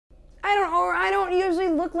usually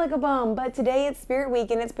look like a bum, but today it's Spirit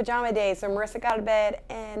Week and it's pajama day, so Marissa got out of bed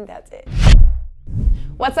and that's it.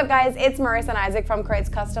 What's up guys, it's Marissa and Isaac from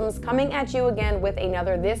Krietz Customs coming at you again with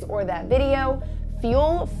another this or that video.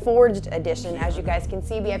 Fuel Forged edition. As you guys can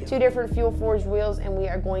see, we have two different Fuel Forged wheels and we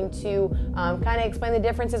are going to kind of explain the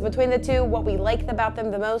differences between the two, what we like about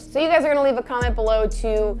them the most. So you guys are gonna leave a comment below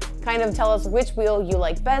to kind of tell us which wheel you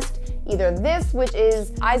like best, either this, which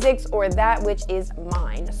is Isaac's, or that, which is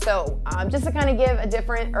mine. So just to kind of give a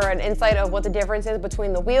different or an insight of what the difference is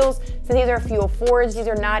between the wheels, since these are Fuel Forged, these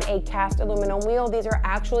are not a cast aluminum wheel, these are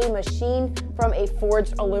actually machined from a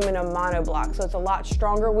forged aluminum monoblock. So it's a lot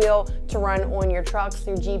stronger wheel to run on your trucks,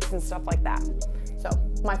 your Jeeps and stuff like that. So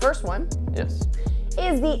my first one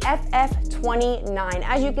is the FF29.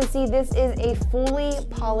 As you can see, this is a fully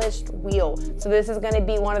polished wheel. So this is gonna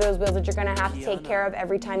be one of those wheels that you're gonna have to take care of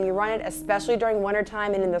every time you run it, especially during winter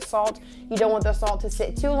time and in the salt. You don't want the salt to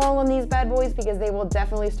sit too long on these bad boys because they will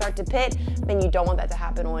definitely start to pit, and you don't want that to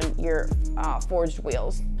happen on your forged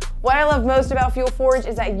wheels. What I love most about Fuel Forged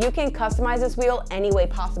is that you can customize this wheel any way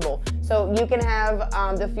possible. So you can have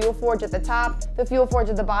the Fuel Forged at the top, the Fuel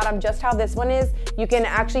Forged at the bottom, just how this one is. You can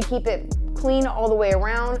actually keep it clean all the way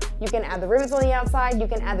around. You can add the rivets on the outside. You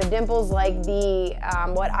can add the dimples like the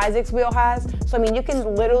what Isaac's wheel has. So I mean, you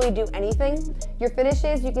can literally do anything. Your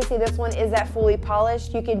finishes, you can see this one is that fully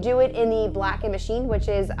polished. You can do it in the black and machine, which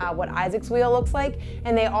is what Isaac's wheel looks like.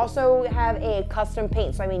 And they also have a custom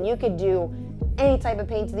paint. So I mean, you could do any type of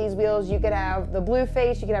paint to these wheels. You could have the blue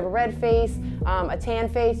face, you could have a red face, a tan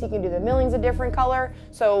face, you can do the millings a different color.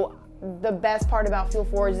 So the best part about Fuel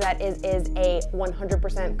Forged is that it is a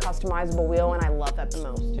 100% customizable wheel, and I love that the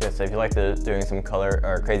most. Yeah, so if you like doing some color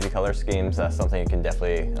or crazy color schemes, that's something you can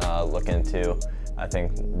definitely look into. I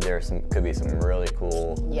think could be some really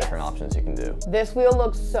cool different options you can do. This wheel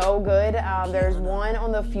looks so good. There's one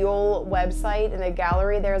on the Fuel website in the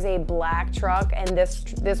gallery. There's a black truck, and this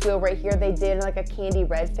wheel right here, they did like a candy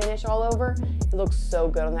red finish all over. It looks so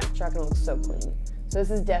good on that truck, and it looks so clean. So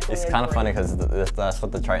this is definitely. It's kind of funny because that's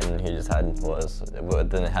what the Triton he just had was.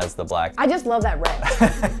 Then it has the black. I just love that red.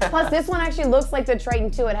 Plus, this one actually looks like the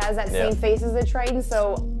Triton too. It has that same face as the Triton,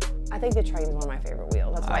 so I think the Triton's one of my favorite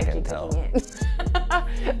wheels. That's why I keep picking it.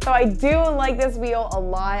 So I do like this wheel a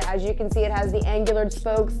lot. As you can see, it has the angular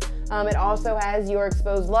spokes. It also has your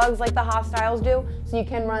exposed lugs like the Hostiles do, so you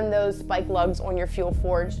can run those spike lugs on your Fuel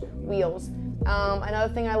Forged wheels. Another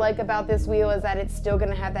thing I like about this wheel is that it's still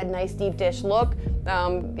going to have that nice deep dish look,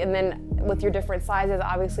 and then with your different sizes,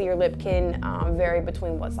 obviously your lip can vary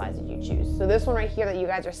between what sizes you choose. So this one right here that you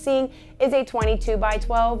guys are seeing is a 22 by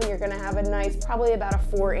 12, and you're going to have a nice, probably about a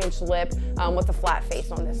 4-inch lip with a flat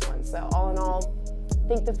face on this one. So all in all, I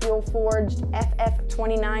think the Fuel Forged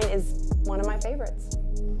FF29 is one of my favorites.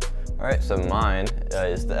 All right, so mine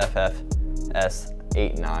is the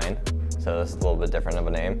FFS89. So this is a little bit different of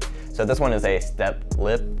a name. So this one is a step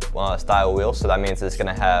lip style wheel. So that means it's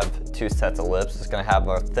gonna have two sets of lips. It's gonna have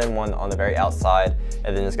a thin one on the very outside,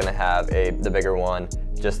 and then it's gonna have the bigger one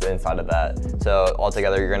just inside of that. So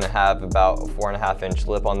altogether, you're gonna have about a 4.5-inch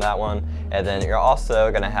lip on that one. And then you're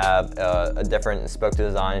also gonna have a different spoke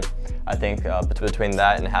design. I think between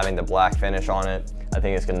that and having the black finish on it, I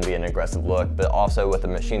think it's going to be an aggressive look, but also with the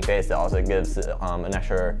machine face, it also gives an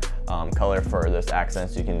extra color for those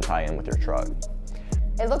accents you can tie in with your truck.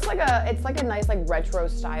 It looks like it's like a nice like retro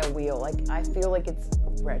style wheel. Like I feel like it's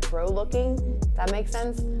retro looking, if that makes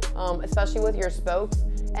sense, especially with your spokes.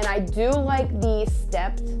 And I do like the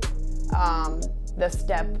step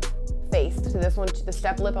face to this one, the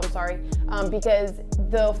step lip, I'm sorry, because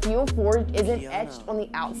the Fuel Forged isn't etched on the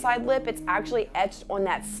outside lip, it's actually etched on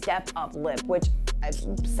that step up lip, which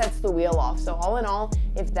sets the wheel off. So all in all,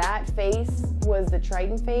 if that face was the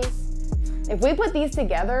Triton face, if we put these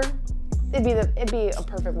together, it'd be a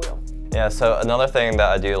perfect wheel. Yeah, so another thing that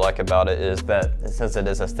I do like about it is that since it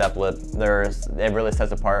is a step lip, it really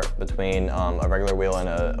sets apart between a regular wheel and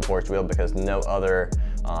a forged wheel, because no other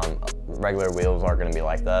regular wheels are going to be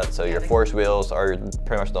like that. So your forged wheels are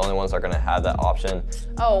pretty much the only ones that are going to have that option.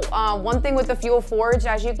 Oh, one thing with the Fuel Forged,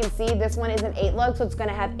 as you can see, this one is an 8-lug, so it's going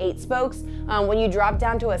to have 8 spokes. When you drop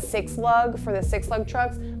down to a 6-lug for the 6-lug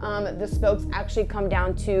trucks, the spokes actually come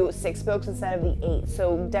down to 6 spokes instead of the 8.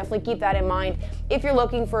 So definitely keep that in mind if you're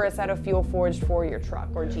looking for a set of Fuel Forged for your truck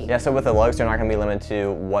or Jeep. Yeah, so with the lugs, you're not going to be limited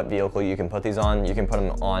to what vehicle you can put these on. You can put them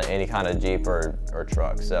on any kind of Jeep or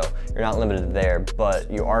truck. So you're not limited there,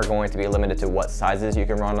 but you are going to be limited to what sizes you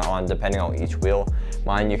can run on depending on each wheel.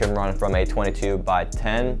 Mine, you can run from a 22 by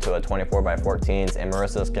 10 to a 24 by 14s, and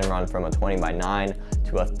Marissa's can run from a 20 by 9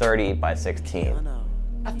 to a 30 by 16.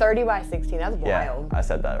 A 30 by 16, that's wild. Yeah, I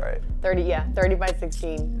said that right. 30 by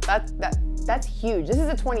 16. That's huge. This is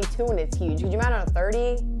a 22 and it's huge. Could you mount on a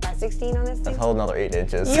 30 by 16 on this thing? That's a whole another 8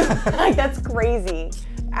 inches. Like, that's crazy.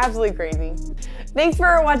 Absolutely crazy. Thanks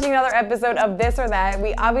for watching another episode of This or That.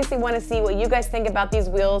 We obviously want to see what you guys think about these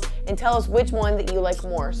wheels and tell us which one that you like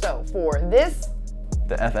more. So for this,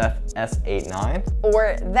 the FFS89,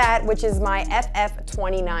 or that, which is my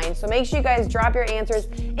FF29. So make sure you guys drop your answers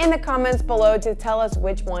in the comments below to tell us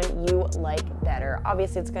which one you like better.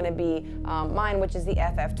 Obviously, it's going to be mine, which is the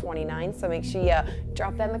FF29. So make sure you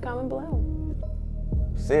drop that in the comment below.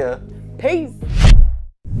 see ya. Peace.